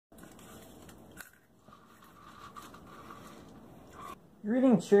You're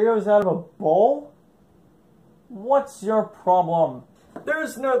eating Cheerios out of a bowl? What's your problem?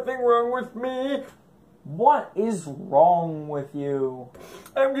 There's nothing wrong with me. What is wrong with you?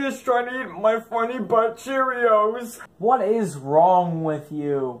 I'm just trying to eat my funny butt Cheerios. What is wrong with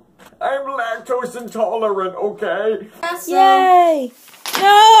you? I'm lactose intolerant, okay? Yay!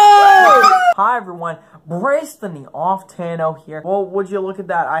 No! Hi everyone, Brayston the Off-Tano here. Well, would you look at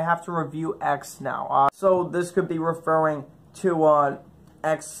that, I have to review X now. So this could be referring to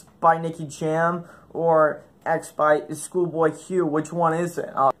X by Nicky Jam or X by ScHoolboy Q. Which one is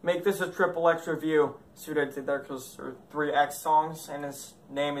it? Make this a XXX review. See what I did there? Because there are 3 X songs and his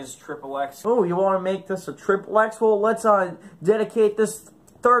name is XXX. Oh, you want to make this a XXX? Well, let's dedicate this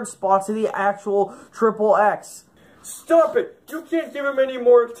 3rd spot to the actual XXX. Stop it! You can't give him any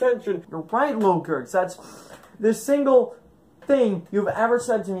more attention. You're right, Logurts. That's the single thing you've ever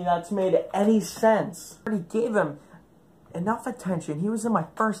said to me that's made any sense. I already gave him enough attention. He was in my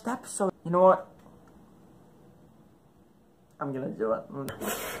 1st episode. You know what? I'm gonna do it.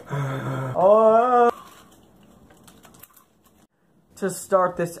 To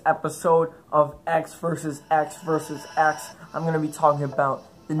start this episode of X versus X versus X, I'm gonna be talking about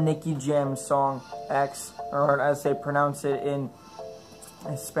the Nicky Jam song X, or as they pronounce it in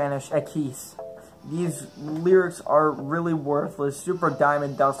Spanish, X. These lyrics are really worthless, super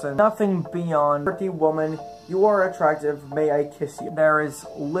diamond dustin', nothing beyond pretty woman, you are attractive, may I kiss you. There is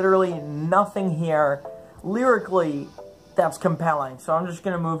literally nothing here lyrically that's compelling, so I'm just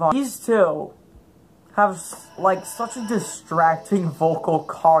gonna move on. These two have like such a distracting vocal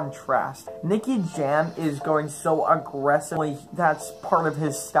contrast. Nicky Jam is going so aggressively, that's part of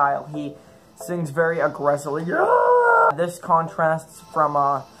his style. He sings very aggressively. This contrasts from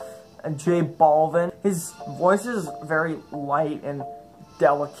J Balvin. His voice is very light and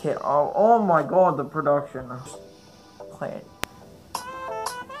delicate. Oh my god, the production. Play it.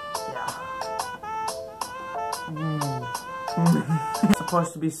 Yeah. It's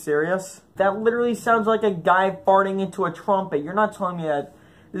supposed to be serious? That literally sounds like a guy farting into a trumpet. You're not telling me that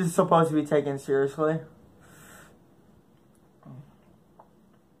this is supposed to be taken seriously?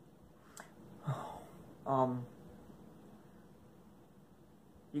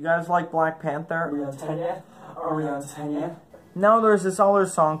 You guys like Black Panther? Are we on 10 yet? Are we on 10 yet? Now there's this other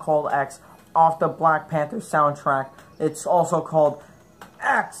song called X off the Black Panther soundtrack. It's also called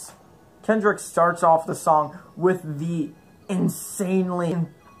X. Kendrick starts off the song with the insanely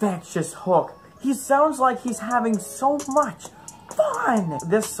infectious hook. He sounds like he's having so much fun.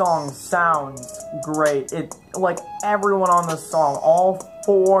 This song sounds great. Like everyone on this song, all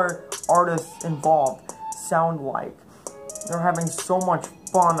 4 artists involved sound like they're having so much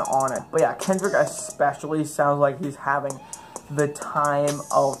fun on it. But yeah, Kendrick especially sounds like he's having the time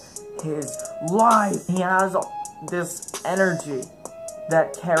of his life. He has this energy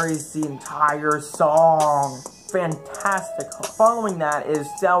that carries the entire song. Fantastic. Following that is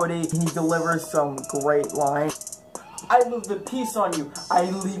Saudi. He delivers some great lines. I move the piece on you, I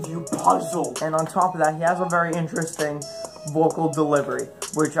leave you puzzled. And on top of that, he has a very interesting vocal delivery,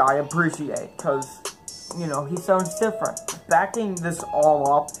 which I appreciate, because, you know, he sounds different. Backing this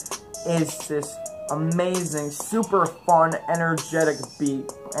all up is this amazing, super fun, energetic beat.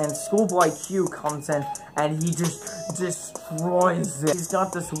 And ScHoolboy Q comes in and he just destroys it. He's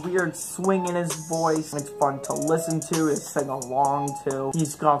got this weird swing in his voice. It's fun to listen to, to sing along to.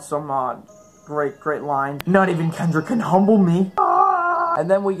 He's got some great lines. Not even Kendrick can humble me. And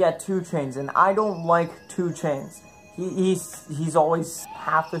then we get 2 Chainz, and I don't like 2 Chainz. He's always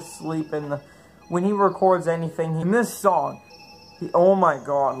half asleep when he records anything. In this song, oh my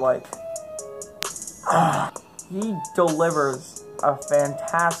god, like, he delivers a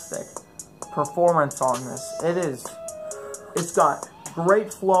fantastic performance on this. It's got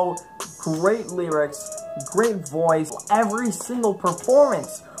great flow, great lyrics, great voice. Every single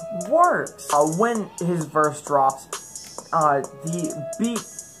performance works. When his verse drops, the beat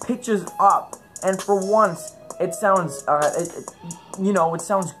pitches up, and for once, it sounds, it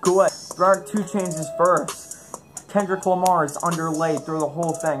sounds good. Throughout 2 Chainz' verse, Kendrick Lamar is underlaid through the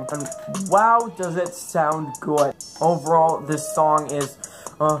whole thing, and wow, does it sound good. Overall, this song is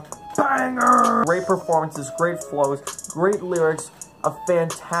a banger! Great performances, great flows, great lyrics, a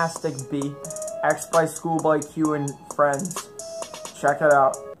fantastic beat. X by ScHoolboy Q and friends. Check it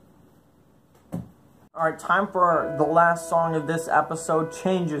out. Alright, time for the last song of this episode,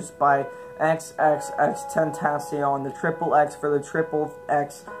 Changes by XXXTENTACION, the XXX for the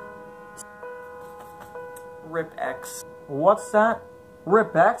XXX. Rip X. What's that?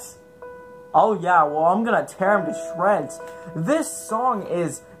 Rip X? Oh yeah, well I'm gonna tear him to shreds. This song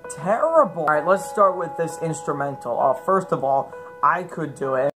is terrible. Alright, let's start with this instrumental. First of all, I could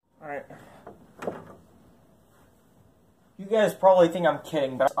do it. Alright. You guys probably think I'm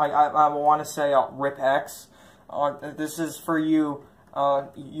kidding, but I want to say, RIP X. This is for you.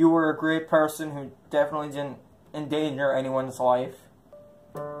 You were a great person who definitely didn't endanger anyone's life.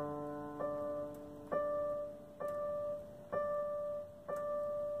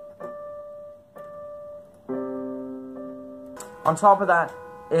 On top of that,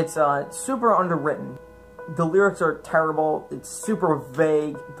 it's super underwritten. The lyrics are terrible, it's super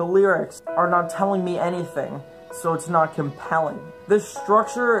vague. The lyrics are not telling me anything, so it's not compelling. The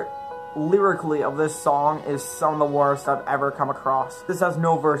structure, lyrically, of this song is some of the worst I've ever come across. This has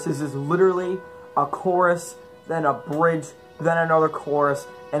no verses, this is literally a chorus, then a bridge, then another chorus,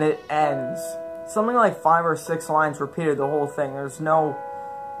 and it ends. Something like 5 or 6 lines repeated the whole thing. There's no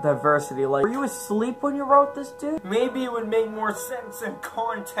diversity. Like, were you asleep when you wrote this, dude? Maybe it would make more sense in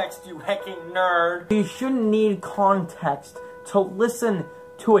context, you hecking nerd. You shouldn't need context to listen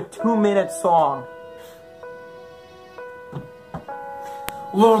to a 2-minute song.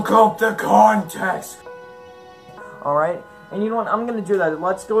 Look up the context. Alright? And you know what? I'm gonna do that.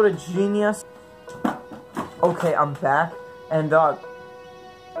 Let's go to Genius. Okay, I'm back. And, no,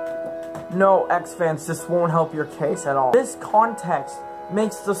 X-Fans, this won't help your case at all. This context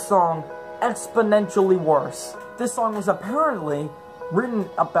makes the song exponentially worse. This song was apparently written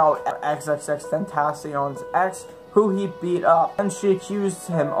about XXXTentacion's ex, who he beat up, and she accused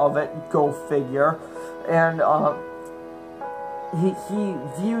him of it, go figure, and he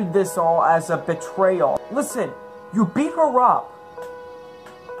viewed this all as a betrayal. Listen, you beat her up.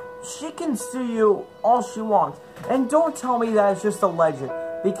 She can sue you all she wants, and don't tell me that it's just alleged,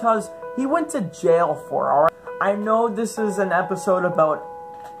 because he went to jail for it, alright? I know this is an episode about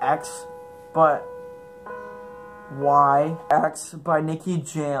X, but why? X by Nicky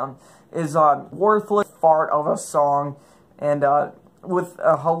Jam is a worthless fart of a song, and with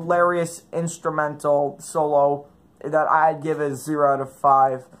a hilarious instrumental solo that I'd give a 0 out of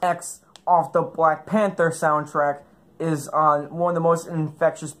 5. X off the Black Panther soundtrack is one of the most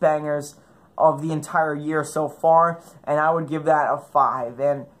infectious bangers of the entire year so far, and I would give that a 5.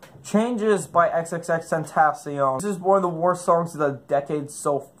 And Changes by XXXTentacion. This is one of the worst songs of the decade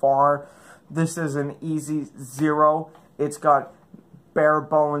so far. This is an easy 0. It's got bare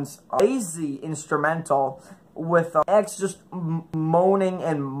bones, lazy instrumental with X just moaning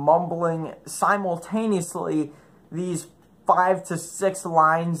and mumbling simultaneously these 5 to 6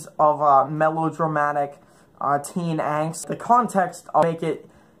 lines of melodramatic teen angst. The context will make it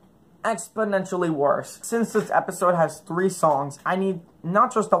exponentially worse. Since this episode has 3 songs, I need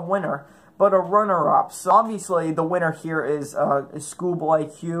not just a winner, but a runner-up. So obviously the winner here is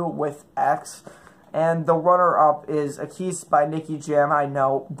ScHoolboy Q with X, and the runner-up is A Kiss by Nicky Jam. I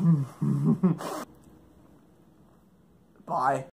know. Bye.